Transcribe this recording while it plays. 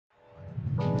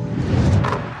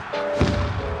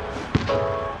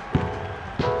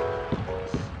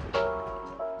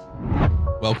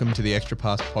Welcome to the Extra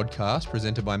Pass podcast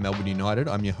presented by Melbourne United.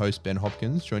 I'm your host, Ben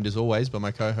Hopkins, joined as always by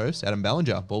my co-host, Adam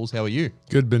Ballinger. Balls, how are you?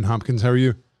 Good, Ben Hopkins. How are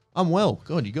you? I'm well.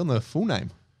 God, you got the full name.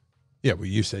 Yeah, well,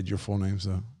 you said your full name,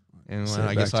 so. And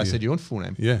I guess I said your full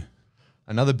name. Yeah.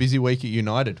 Another busy week at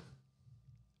United.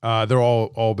 They're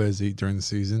all busy during the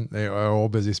season. They are all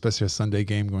busy, especially a Sunday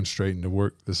game going straight into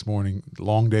work this morning.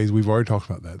 Long days. We've already talked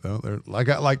about that, though. They're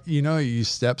you use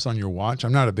steps on your watch.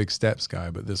 I'm not a big steps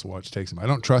guy, but this watch takes them. I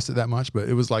don't trust it that much, but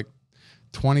it was like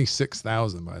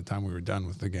 26,000 by the time we were done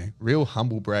with the game. Real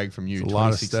humble brag from you. It's a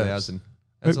lot of 26,000.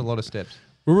 That's a lot of steps.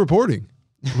 We're reporting.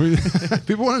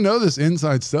 People want to know this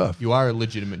inside stuff. You are a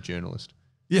legitimate journalist.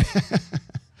 Yeah.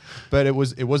 But it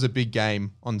was a big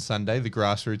game on Sunday, the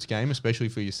grassroots game, especially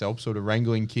for yourself, sort of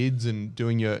wrangling kids and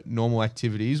doing your normal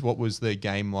activities. What was the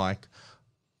game like,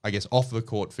 I guess, off the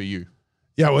court for you?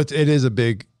 Yeah, well, it is a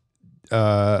big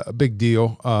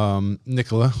deal.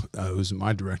 Nicola, who's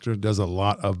my director, does a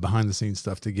lot of behind-the-scenes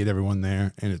stuff to get everyone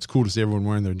there, and it's cool to see everyone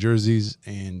wearing their jerseys.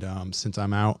 And since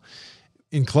I'm out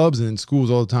in clubs and in schools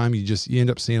all the time, you end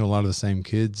up seeing a lot of the same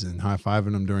kids and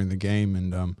high-fiving them during the game,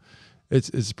 and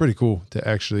it's pretty cool to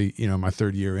actually, my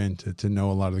third year in to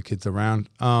know a lot of the kids around.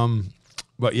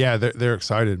 But yeah, they're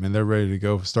excited, man. They're ready to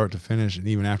go start to finish. And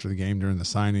even after the game during the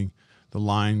signing, the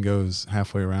line goes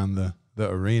halfway around the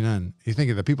arena. And you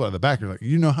think of the people at the back are like,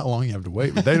 how long you have to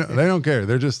wait, but they don't care.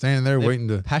 They're just standing there waiting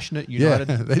to passionate United.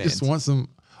 Yeah, they just want some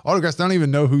autographs. They don't even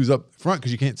know who's up front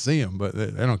because you can't see them, but they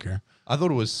don't care. I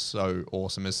thought it was so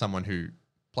awesome as someone who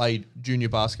played junior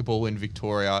basketball in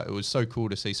Victoria. It was so cool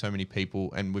to see so many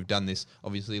people, and we've done this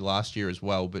obviously last year as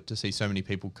well, but to see so many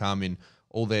people come in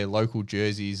all their local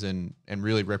jerseys and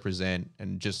really represent,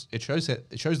 and just it shows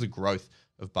the growth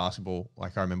of basketball.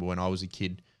 Like I remember when I was a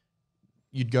kid,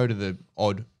 you'd go to the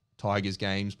odd Tigers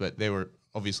games, but there were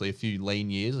obviously a few lean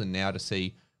years, and now to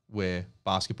see where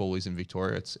basketball is in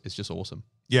Victoria, it's just awesome.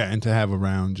 Yeah, and to have a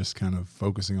round just kind of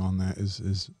focusing on that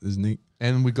is neat.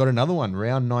 And we've got another one,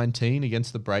 round 19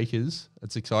 against the Breakers.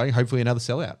 It's exciting. Hopefully another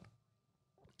sellout.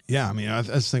 Yeah, I mean, I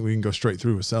just think we can go straight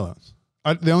through with sellouts.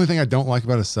 The only thing I don't like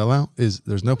about a sellout is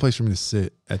there's no place for me to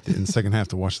sit in the second half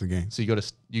to watch the game. So you got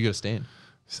to stand.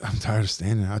 I'm tired of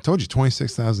standing. I told you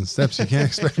 26,000 steps. You can't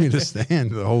expect me to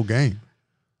stand the whole game.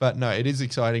 But no, it is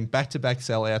exciting. Back-to-back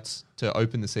sellouts to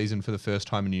open the season for the first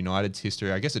time in United's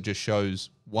history. I guess it just shows,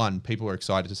 one, people are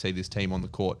excited to see this team on the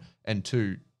court, and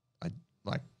two,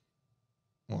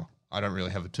 I don't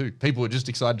really have a two. People are just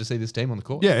excited to see this team on the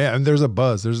court. Yeah, and there's a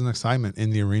buzz. There's an excitement in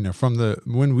the arena. From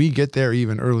when we get there,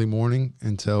 even early morning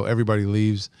until everybody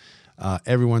leaves,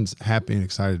 everyone's happy and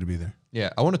excited to be there.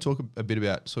 Yeah, I want to talk a bit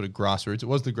about sort of grassroots. It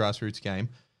was the grassroots game.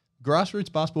 Grassroots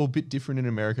basketball, a bit different in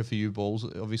America for you, Balls.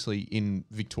 Obviously, in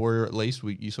Victoria at least,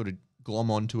 you sort of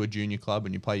glom onto a junior club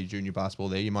and you play your junior basketball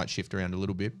there. You might shift around a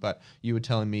little bit, but you were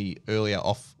telling me earlier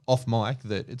off mic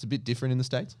that it's a bit different in the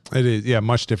States. It is, yeah,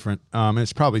 much different. And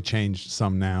it's probably changed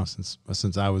some now since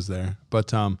I was there.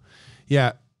 But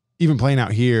yeah, even playing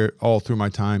out here all through my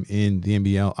time in the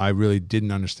NBL, I really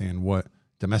didn't understand what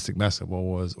domestic basketball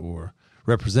was or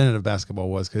representative basketball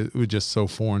was, because it was just so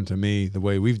foreign to me the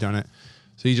way we've done it.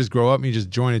 So you just grow up and you just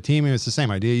join a team, and it's the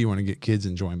same idea. You want to get kids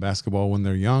enjoying basketball when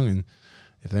they're young, and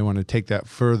if they want to take that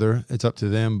further, it's up to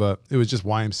them. But it was just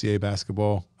YMCA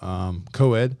basketball,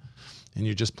 co-ed, and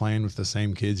you're just playing with the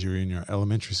same kids you're in your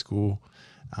elementary school.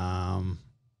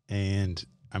 And,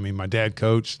 I mean, my dad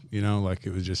coached,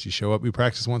 it was just you show up, we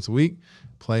practice once a week,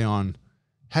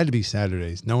 had to be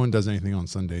Saturdays. No one does anything on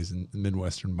Sundays in the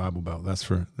Midwestern Bible Belt. That's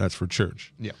for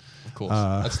church. Yeah, of course.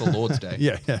 That's the Lord's Day.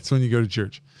 Yeah, that's when you go to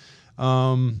church.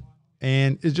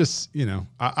 And it just,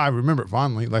 I remember it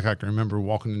fondly. Like I can remember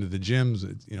walking into the gyms,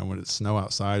 when it's snow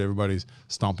outside, everybody's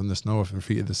stomping the snow off their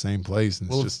feet at the same place. And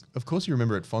of course you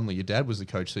remember it fondly. Your dad was the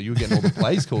coach, so you were getting all the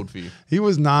plays called for you. He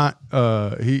was not,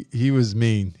 he was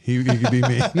mean. He could be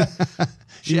mean.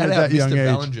 Shout out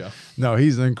Mr. Ballinger. No,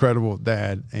 he's an incredible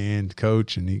dad and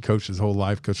coach, and he coached his whole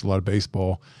life, coached a lot of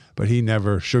baseball, but he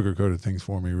never sugarcoated things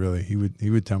for me, really. He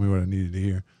would tell me what I needed to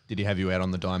hear. Did he have you out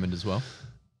on the diamond as well?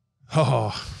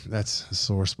 Oh, that's a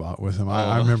sore spot with him.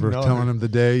 I remember telling him the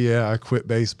day, I quit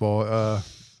baseball.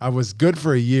 I was good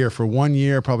for a year, for 1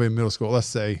 year, probably in middle school, let's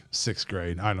say 6th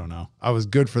grade. I don't know. I was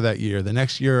good for that year. The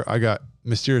next year, I got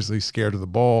mysteriously scared of the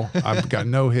ball. I got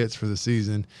no hits for the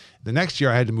season. The next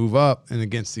year, I had to move up and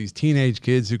against these teenage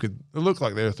kids who could look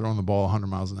like they were throwing the ball 100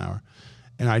 miles an hour.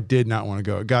 And I did not want to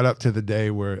go. It got up to the day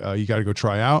where you got to go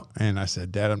try out. And I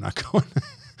said, Dad, I'm not going.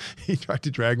 he tried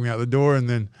to drag me out the door, and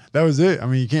then that was it. I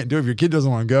mean, you can't do it if your kid doesn't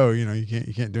want to go. You know,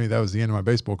 you can't do it. That was the end of my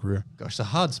baseball career. Gosh, it's a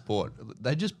hard sport.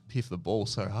 They just piff the ball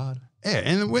so hard. Yeah,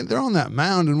 and when they're on that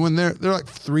mound, and when they're like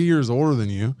 3 years older than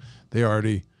you, they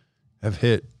already have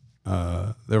hit.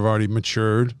 They've already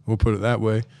matured. We'll put it that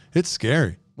way. It's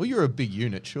scary. Well, you're a big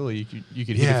unit. Surely you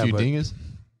could hit a few dingers.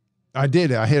 I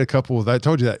did. I hit a couple. I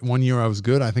told you that one year I was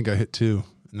good. I think I hit 2,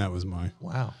 and that was mine.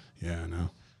 Wow. Yeah, I know.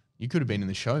 You could have been in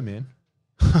the show, man.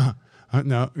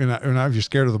 No, you're not, if you're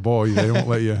scared of the ball, they won't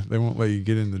let you. They won't let you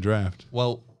get in the draft.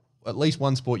 Well, at least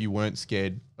one sport you weren't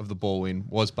scared of the ball in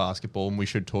was basketball, and we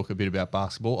should talk a bit about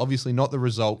basketball. Obviously, not the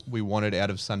result we wanted out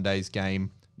of Sunday's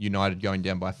game. United going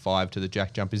down by 5 to the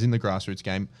Jack Jumpers in the grassroots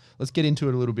game. Let's get into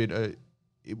it a little bit.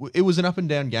 It was an up and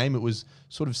down game. It was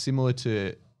sort of similar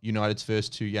to United's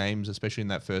first 2 games, especially in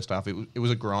that first half. It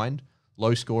was a grind,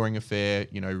 low scoring affair.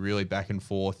 Really back and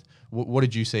forth. What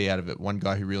did you see out of it? One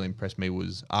guy who really impressed me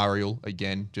was Ariel.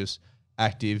 Again, just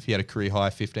active. He had a career high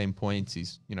 15 points.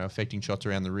 He's affecting shots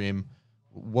around the rim.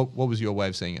 What was your way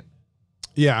of seeing it?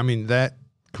 Yeah, I mean that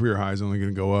career high is only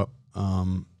going to go up.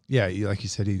 Yeah, like you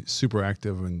said, he's super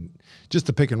active, and just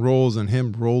the pick and rolls and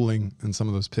him rolling in some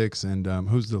of those picks. And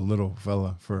who's the little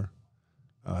fella for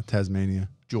Tasmania?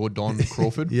 Jordan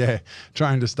Crawford. Yeah,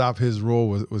 trying to stop his roll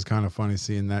was kind of funny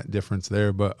seeing that difference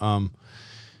there. But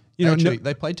actually,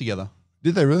 they played together.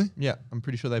 Did they really? Yeah, I'm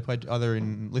pretty sure they played either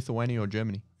in Lithuania or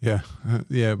Germany. Yeah,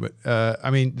 yeah. But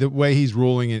I mean, the way he's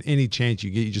rolling, and any chance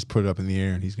you get, you just put it up in the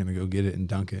air, and he's going to go get it and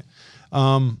dunk it.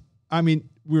 I mean,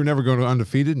 we were never going to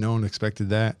undefeated. No one expected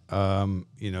that.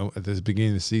 At the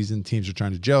beginning of the season, teams are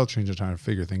trying to gel, teams are trying to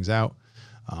figure things out.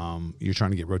 You're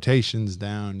trying to get rotations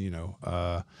down,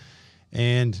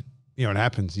 and it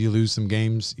happens. You lose some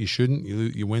games you shouldn't.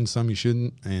 You win some you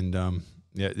shouldn't. And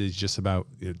it's just about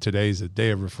today's a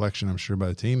day of reflection, I'm sure, by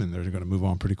the team, and they're going to move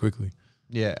on pretty quickly.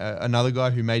 Yeah, another guy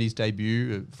who made his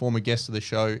debut, a former guest of the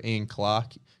show, Ian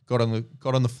Clark, got on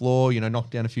the floor.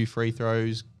 Knocked down a few free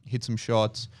throws, hit some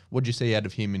shots. What did you see out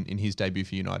of him in his debut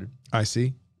for United? I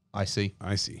see. He's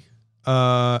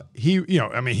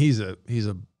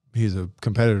a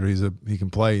competitor. He can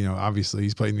play. Obviously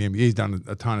he's played in the NBA. He's done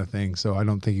a ton of things. So I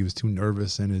don't think he was too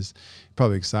nervous and is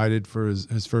probably excited for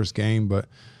his first game. But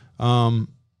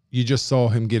you just saw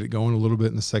him get it going a little bit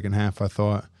in the second half, I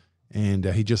thought. And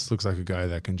he just looks like a guy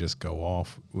that can just go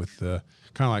off with kind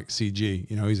of like CG.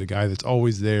 He's a guy that's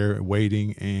always there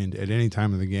waiting, and at any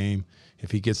time of the game,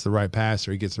 if he gets the right pass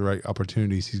or he gets the right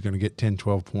opportunities, he's going to get 10,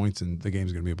 12 points, and the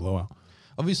game's going to be a blowout.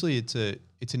 Obviously, it's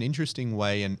an interesting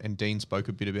way, and Dean spoke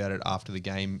a bit about it after the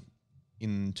game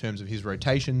in terms of his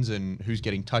rotations and who's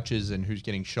getting touches and who's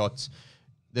getting shots.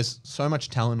 There's so much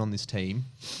talent on this team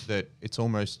that it's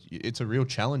a real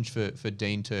challenge for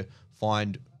Dean to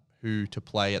find who to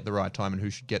play at the right time and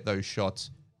who should get those shots.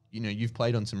 You've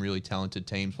played on some really talented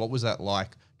teams. What was that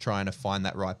like trying to find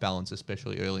that right balance,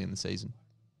 especially early in the season?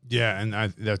 Yeah,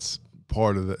 and that's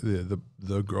part of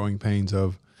the growing pains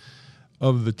of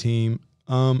the team.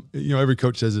 Every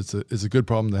coach says it's a good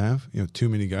problem to have. Too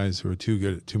many guys who are too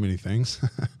good at too many things,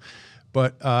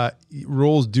 but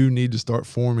roles do need to start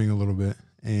forming a little bit.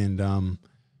 And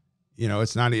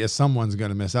it's not someone's going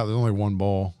to miss out. There's only one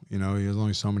ball. There's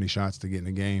only so many shots to get in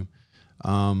a game.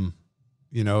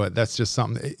 That's just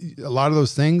something. A lot of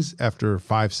those things after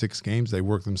 5-6 games, they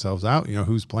work themselves out.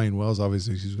 Who's playing well is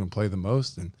obviously who's going to play the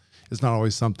most, and it's not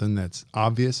always something that's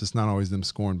obvious. It's not always them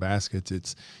scoring baskets.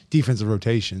 It's defensive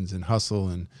rotations and hustle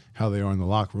and how they are in the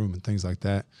locker room and things like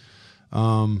that.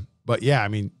 But yeah, I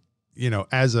mean,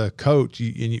 as a coach,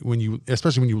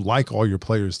 especially when you like all your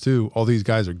players too, all these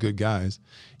guys are good guys.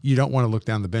 You don't want to look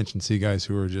down the bench and see guys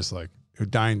who are just like who are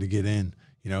dying to get in.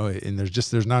 And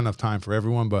there's not enough time for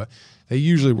everyone, but they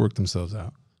usually work themselves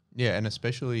out. Yeah, and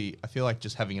especially I feel like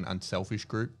just having an unselfish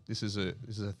group. This is a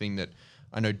thing that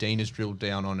I know Dean has drilled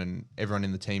down on, and everyone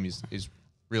in the team is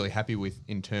really happy with,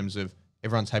 in terms of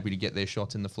everyone's happy to get their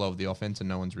shots in the flow of the offense and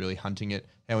no one's really hunting it.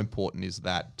 How important is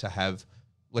that to have,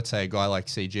 let's say, a guy like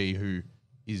CG who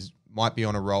might be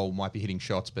on a roll, might be hitting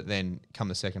shots, but then come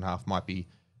the second half might be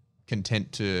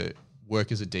content to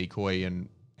work as a decoy and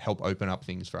help open up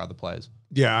things for other players?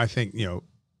 Yeah, I think,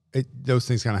 those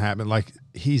things kind of happen. Like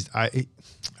I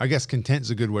guess content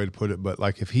is a good way to put it, but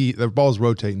like if the ball's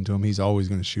rotating to him, he's always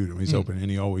going to shoot him. He's open,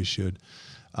 and he always should.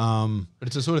 But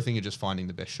it's the sort of thing of just finding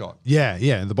the best shot. Yeah.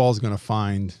 The ball's going to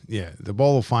the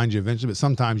ball will find you eventually, but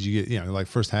sometimes you get, like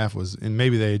first half was, and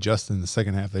maybe they adjusted in the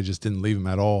second half. They just didn't leave him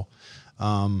at all.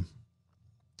 I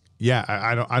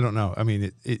don't know. I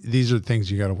mean, these are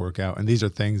things you got to work out, and these are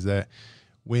things that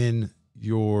when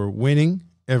you're winning,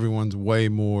 everyone's way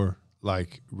more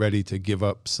like ready to give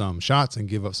up some shots and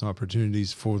give up some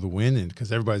opportunities for the win, and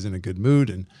because everybody's in a good mood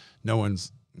and no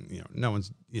one's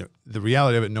the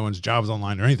reality of it, no one's job's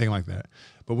online or anything like that.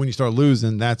 But when you start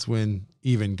losing, that's when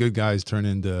even good guys turn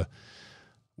into,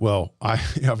 well,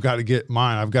 I've got to get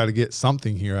mine. I've got to get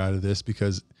something here out of this,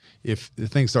 because if the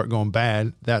things start going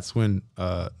bad, that's when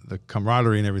the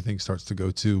camaraderie and everything starts to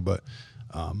go too. But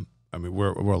I mean,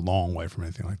 we're a long way from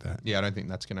anything like that. Yeah, I don't think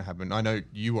that's going to happen. I know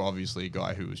you were obviously a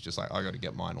guy who was just like, I got to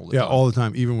get mine all the time. Yeah, all the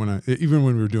time. Even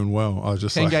when we were doing well, I was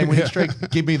just 10-game winning streak,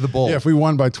 give me the ball. Yeah, if we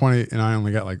won by 20 and I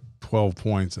only got like 12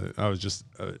 points, I was just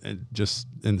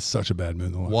in such a bad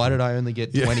mood. Why did I only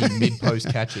get 20 mid-post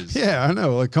catches? Yeah, I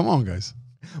know. Like, come on, guys.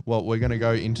 Well, we're going to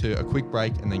go into a quick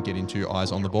break and then get into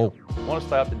Eyes on the Ball. Want to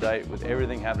stay up to date with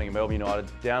everything happening at Melbourne United?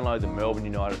 Download the Melbourne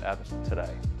United app today.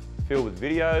 Filled with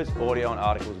videos, audio and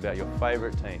articles about your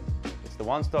favourite team. It's the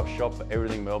one-stop shop for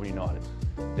everything Melbourne United.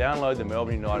 Download the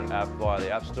Melbourne United app via the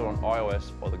App Store on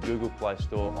iOS or the Google Play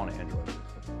Store on Android.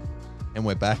 And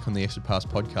we're back on the Extra Pass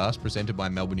podcast presented by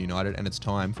Melbourne United, and it's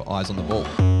time for Eyes on the Ball.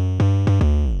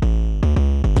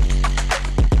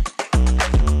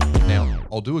 Now,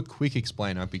 I'll do a quick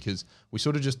explainer because we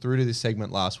sort of just threw to this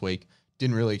segment last week,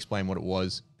 didn't really explain what it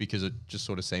was because it just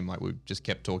sort of seemed like we just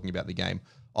kept talking about the game.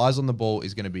 Eyes on the Ball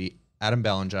is going to be Adam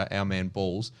Ballinger, our man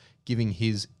Balls, giving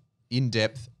his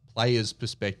in-depth player's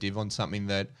perspective on something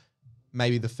that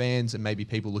maybe the fans and maybe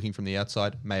people looking from the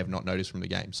outside may have not noticed from the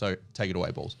game. So take it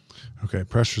away, Balls. Okay,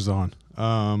 pressure's on.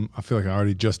 I feel like I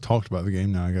already just talked about the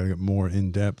game. Now I got to get more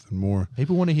in-depth and more.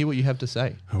 People want to hear what you have to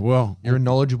say. Well, you're a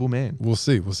knowledgeable man. We'll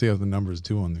see. We'll see how the numbers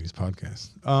do on these podcasts.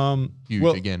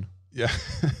 Huge again. Yeah.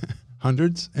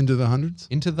 Hundreds? Into the hundreds?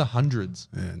 Into the hundreds.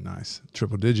 Yeah, nice.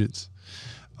 Triple digits.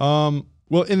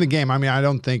 Well, in the game, I mean, I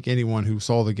don't think anyone who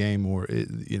saw the game or,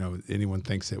 anyone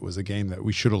thinks it was a game that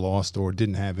we should have lost or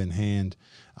didn't have in hand.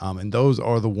 And those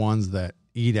are the ones that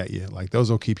eat at you. Like,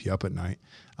 those will keep you up at night.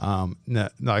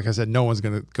 Like I said, no one's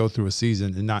going to go through a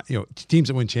season and not, teams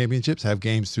that win championships have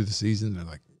games through the season. They're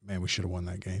like, man, we should have won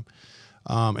that game.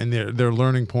 And they're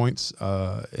learning points,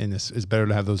 and it's better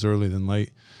to have those early than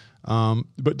late.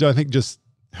 But I think just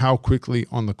how quickly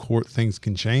on the court things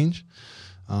can change.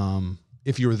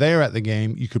 If you were there at the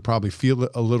game, you could probably feel it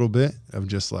a little bit of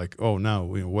just like, oh no,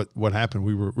 what happened?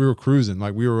 We were cruising,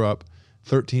 like we were up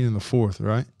 13 in the fourth,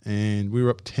 right? And we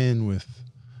were up 10 with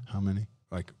how many?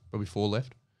 Like probably 4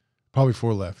 left. Probably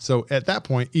 4 left. So at that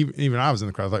point, even I was in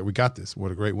the crowd, like we got this.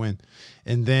 What a great win!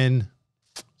 And then,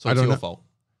 so it's your fault.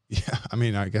 Yeah, I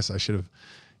mean, I guess I should have.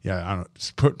 Yeah, I don't know,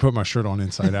 just put my shirt on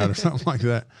inside out or something like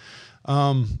that.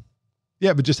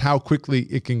 Yeah, but just how quickly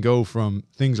it can go from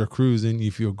things are cruising,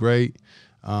 you feel great.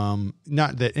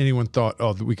 Not that anyone thought,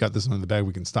 oh, we got this under the bag,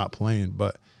 we can stop playing.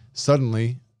 But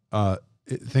suddenly,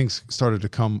 things started to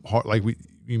come hard. Like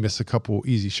you miss a couple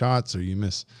easy shots, or you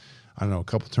miss, I don't know, a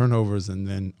couple turnovers, and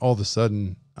then all of a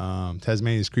sudden,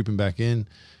 Tasmania's creeping back in,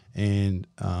 and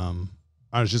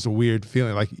it's just a weird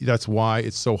feeling. Like that's why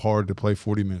it's so hard to play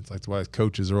 40 minutes. That's why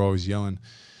coaches are always yelling,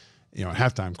 at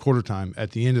halftime, quarter time,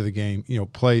 at the end of the game,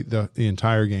 play the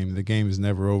entire game. The game is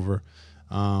never over.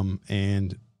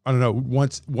 And I don't know,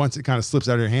 once it kind of slips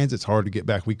out of your hands, it's hard to get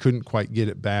back. We couldn't quite get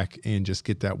it back and just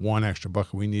get that one extra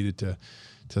bucket we needed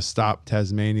to stop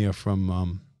Tasmania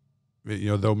from,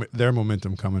 their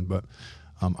momentum coming. But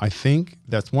I think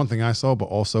that's one thing I saw, but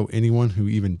also anyone who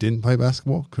even didn't play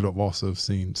basketball could have also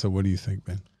seen. So what do you think,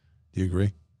 Ben? Do you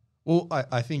agree? Well,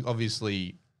 I think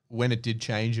obviously when it did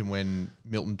change and when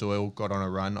Milton Doyle got on a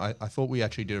run, I thought we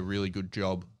actually did a really good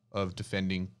job of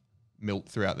defending Milt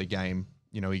throughout the game.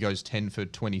 He goes 10 for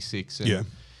 26. And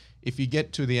if you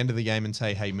get to the end of the game and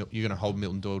say, hey, you're going to hold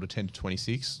Milton Doyle to 10 to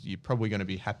 26, you're probably going to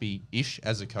be happy-ish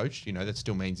as a coach. That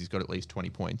still means he's got at least 20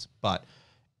 points. But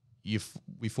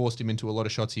we forced him into a lot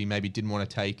of shots he maybe didn't want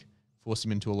to take, forced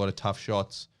him into a lot of tough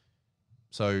shots.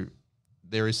 So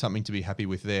there is something to be happy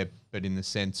with there, but in the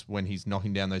sense when he's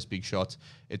knocking down those big shots,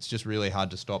 it's just really hard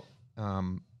to stop.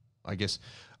 I guess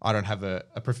I don't have a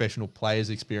professional player's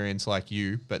experience like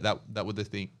you, but that were the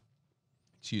thing.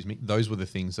 Excuse me. Those were the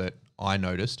things that I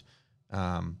noticed.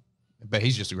 But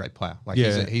he's just a great player. Like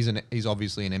he's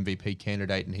obviously an MVP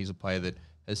candidate, and he's a player that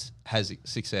has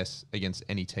success against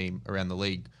any team around the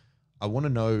league. I want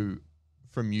to know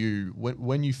from you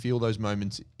when you feel those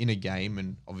moments in a game,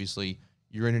 and obviously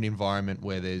you're in an environment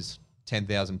where there's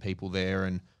 10,000 people there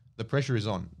and the pressure is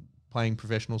on. Playing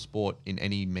professional sport in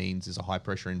any means is a high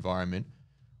pressure environment.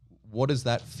 What does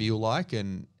that feel like,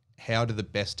 and how do the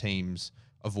best teams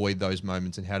avoid those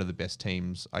moments, and how do the best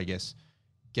teams, I guess,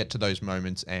 get to those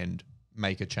moments and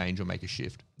make a change or make a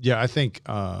shift. Yeah, I think,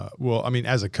 well, I mean,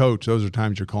 as a coach, those are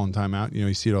times you're calling timeout.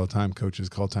 You see it all the time. Coaches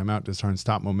call timeout to try and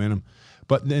stop momentum.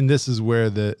 But then this is where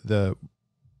the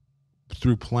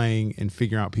through playing and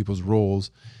figuring out people's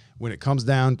roles, when it comes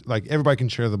down, like everybody can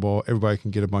share the ball, everybody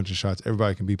can get a bunch of shots,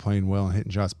 everybody can be playing well and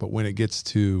hitting shots. But when it gets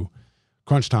to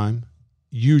crunch time,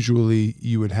 usually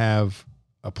you would have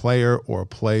a player or a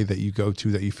play that you go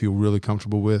to that you feel really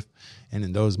comfortable with, and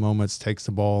in those moments takes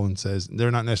the ball and says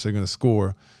they're not necessarily going to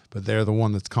score, but they're the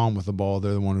one that's calm with the ball.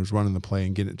 They're the one who's running the play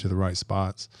and getting it to the right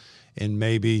spots. And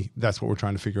maybe that's what we're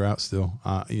trying to figure out still.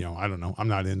 I don't know. I'm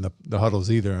not in the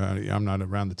huddles either. I'm not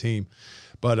around the team.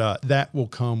 But that will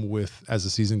come with, as the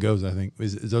season goes, I think,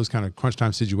 is those kind of crunch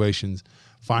time situations,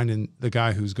 finding the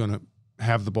guy who's going to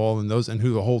have the ball in those and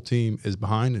who the whole team is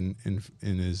behind and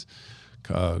is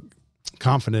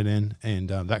confident in, and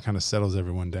that kind of settles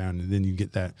everyone down. And then you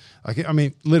get that.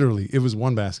 Literally, it was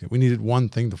one basket. We needed one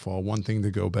thing to fall, one thing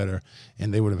to go better,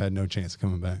 and they would have had no chance of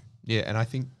coming back. Yeah, and I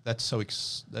think that's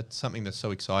that's something that's so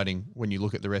exciting when you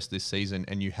look at the rest of this season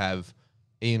and you have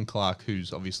Ian Clark,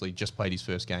 who's obviously just played his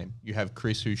first game. You have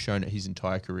Chris, who's shown it his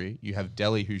entire career. You have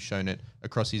Delhi, who's shown it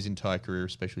across his entire career,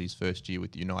 especially his first year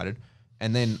with United.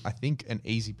 And then I think an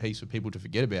easy piece for people to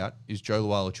forget about is Joe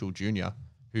Luala-Chul Jr.,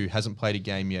 who hasn't played a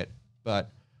game yet,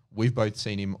 but we've both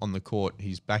seen him on the court.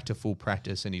 He's back to full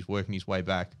practice and he's working his way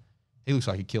back. He looks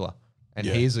like a killer. And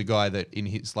he's a guy that in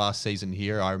his last season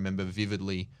here, I remember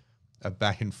vividly a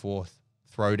back and forth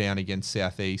throwdown against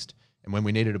Southeast. And when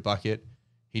we needed a bucket,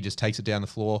 he just takes it down the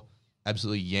floor,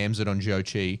 absolutely yams it on Joe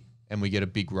Chi, and we get a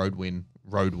big road win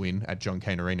at John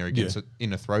Cain Arena against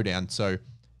in a throwdown. So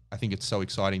I think it's so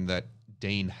exciting that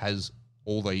Dean has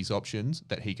all these options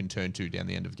that he can turn to down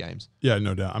the end of games. Yeah,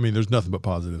 no doubt. I mean, there's nothing but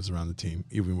positives around the team,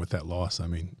 even with that loss. I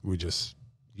mean,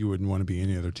 you wouldn't want to be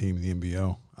any other team in the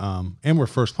NBL. And we're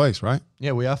first place, right?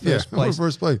 Yeah, we are first place. We're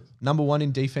first place. Number one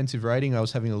in defensive rating. I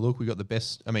was having a look. We got the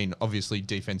best. I mean, obviously,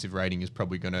 defensive rating is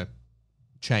probably going to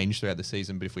change throughout the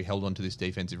season, but if we held on to this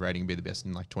defensive rating, it'd be the best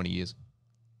in like 20 years.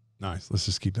 Nice. Let's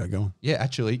just keep that going. Yeah,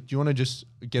 actually, do you want to just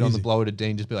get on the blower to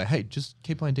Dean, just be like, hey, just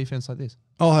keep playing defense like this?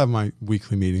 I'll have my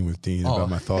weekly meeting with Dean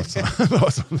about my thoughts on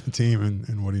the team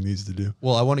and what he needs to do.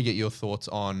 Well, I want to get your thoughts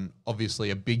on, obviously,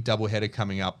 a big doubleheader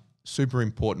coming up. Super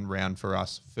important round for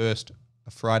us. First, a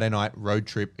Friday night road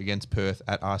trip against Perth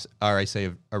at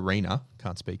RAC Arena.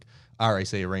 Can't speak.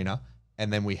 RAC Arena.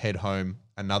 And then we head home,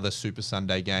 another Super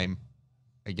Sunday game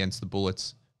against the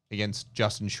Bullets, against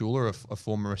Justin Schuler, a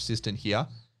former assistant here,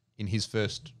 in his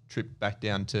first trip back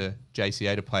down to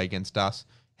JCA to play against us.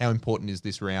 How important is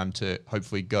this round to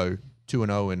hopefully go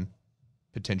 2-0 and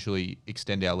potentially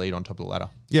extend our lead on top of the ladder?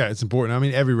 Yeah, it's important. I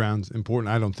mean, every round's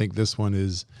important. I don't think this one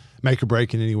is make or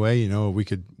break in any way. We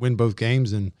could win both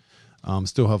games and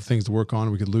still have things to work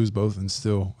on. We could lose both and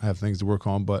still have things to work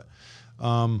on. But,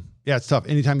 yeah, it's tough.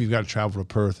 Anytime you've got to travel to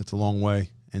Perth, it's a long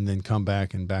way, and then come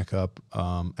back and back up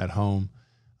at home.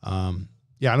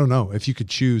 Yeah, I don't know. If you could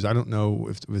choose, I don't know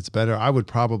if it's better. I would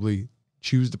probably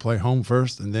choose to play home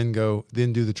first and then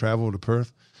do the travel to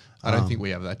Perth. I don't think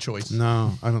we have that choice.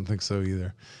 No, I don't think so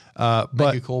either. Make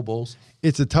But your call, balls.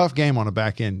 it's a tough game on a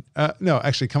back end. No,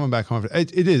 actually coming back home,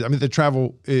 it is. I mean, the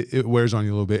travel, it wears on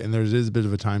you a little bit, and there is a bit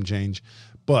of a time change.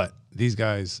 But these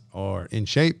guys are in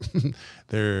shape.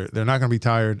 They're not going to be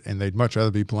tired, and they'd much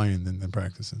rather be playing than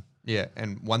practicing. Yeah,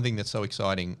 and one thing that's so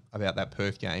exciting about that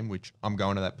Perth game, which I'm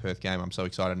going to that Perth game. I'm so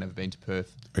excited. I've never been to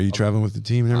Perth. Are you traveling with the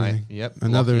team and everything? Yep.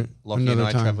 Another Lockie and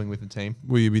I time. traveling with the team.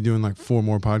 Will you be doing like 4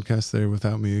 more podcasts there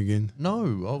without me again? No,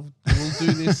 we'll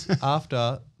do this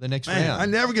after the next round.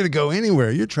 I'm never going to go anywhere.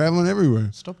 You're traveling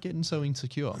everywhere. Stop getting so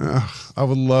insecure. I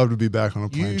would love to be back on a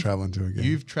plane traveling to a game.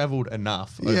 You've traveled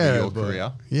enough over your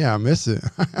career. Yeah, I miss it.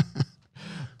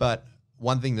 But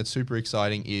one thing that's super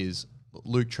exciting is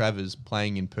Luke Travers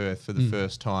playing in Perth for the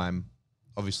first time.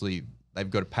 Obviously, they've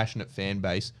got a passionate fan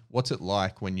base. What's it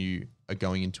like when you are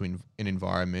going into an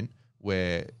environment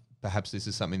where perhaps this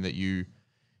is something that you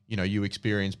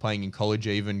experience playing in college,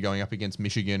 even going up against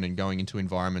Michigan and going into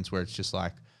environments where it's just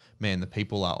like, man, the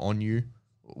people are on you.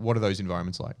 What are those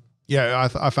environments like? Yeah,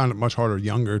 I found it much harder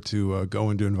younger to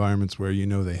go into environments where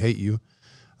they hate you.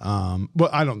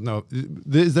 But I don't know.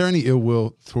 Is there any ill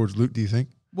will towards Luke, do you think?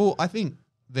 Well, I think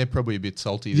they're probably a bit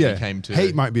salty that he came to...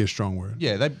 Hate might be a strong word.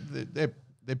 Yeah,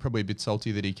 they're probably a bit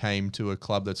salty that he came to a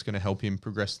club that's going to help him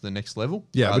progress to the next level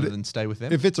rather than stay with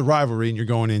them. If it's a rivalry and you're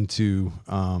going into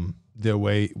the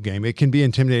away game, it can be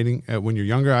intimidating when you're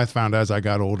younger. I found as I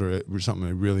got older, it was something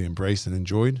I really embraced and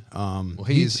enjoyed.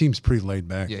 He seems pretty laid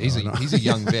back. Yeah, he's a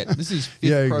young vet. This is his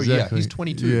fifth pro year. He's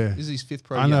 22. Yeah. This is his fifth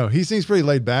pro year. I know. He seems pretty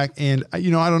laid back. And, I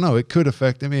don't know. It could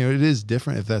affect him. It is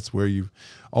different if that's where you've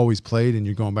always played, and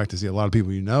you're going back to see a lot of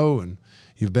people you know and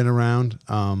you've been around.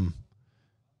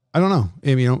 I don't know.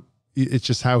 I mean, it's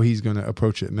just how he's going to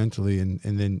approach it mentally, and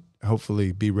then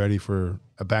hopefully be ready for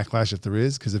a backlash if there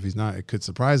is. Because if he's not, it could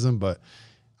surprise him. But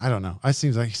I don't know. He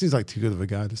seems like too good of a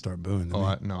guy to start booing.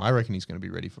 No, I reckon he's going to be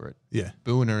ready for it. Yeah,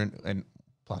 booing her, and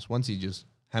plus once he just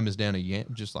hammers down a yam,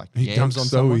 just like he yams dunks on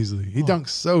so someone. easily. He dunks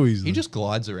so easily. He just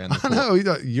glides around the I court. know. He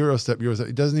does Euro step.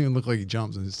 It doesn't even look like he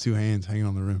jumps, and his two hands hanging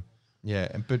on the rim.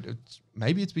 Yeah, but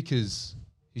maybe it's because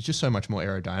he's just so much more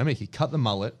aerodynamic. He cut the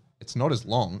mullet. It's not as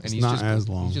long, and It's he's not just as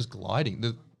long. He's just gliding.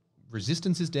 The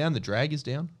resistance is down. The drag is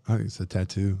down. I think it's a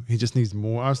tattoo. He just needs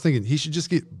more. I was thinking he should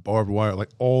just get barbed wire, like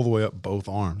all the way up both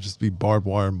arms. Just be barbed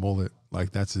wire mullet.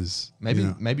 Like that's his.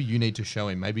 Maybe you need to show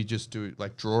him. Maybe just do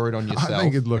like draw it on yourself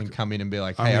think it'd look- and come in and be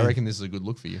like, hey, I reckon this is a good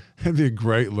look for you. It'd be a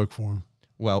great look for him.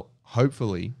 Well,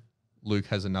 hopefully Luke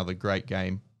has another great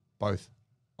game both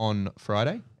on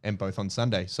Friday and both on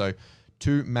Sunday. So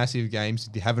 2 massive games.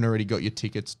 If you haven't already got your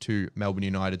tickets to Melbourne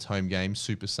United's home game,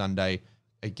 Super Sunday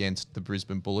against the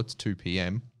Brisbane Bullets, 2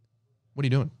 p.m. What are you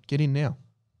doing? Get in now.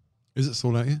 Is it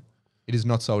sold out yet? It is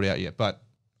not sold out yet, but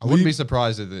I wouldn't be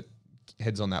surprised if it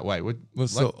heads on that way.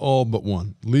 Let's sell all but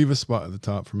one. Leave a spot at the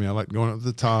top for me. I like going up to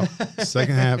the top,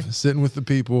 second half, sitting with the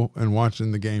people and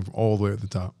watching the game from all the way at the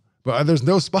top. But there's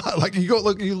no spot. Like you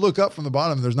look up from the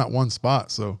bottom, and there's not one spot.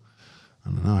 So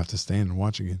I don't know. I have to stand and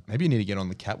watch again. Maybe you need to get on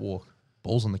the catwalk.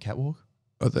 Balls on the catwalk.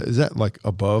 Is that like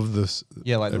above this?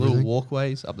 Yeah, like everything? little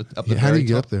walkways up the Yeah, how do very you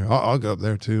get top. up there? I'll go up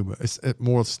there too, but it's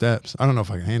more steps. I don't know if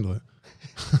I can handle it.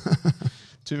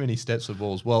 Too many steps for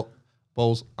Balls. Well,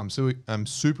 Balls, I'm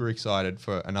super excited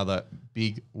for another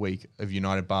big week of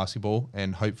United basketball,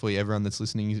 and hopefully everyone that's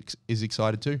listening is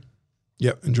excited too.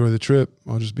 Yep. Enjoy the trip.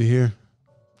 I'll just be here.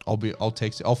 I'll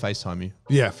text you. I'll FaceTime you.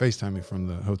 Yeah, FaceTime me from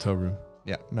the hotel room.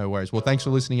 Yeah, no worries. Well, thanks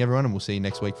for listening, everyone, and we'll see you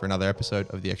next week for another episode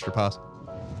of The Extra Pass.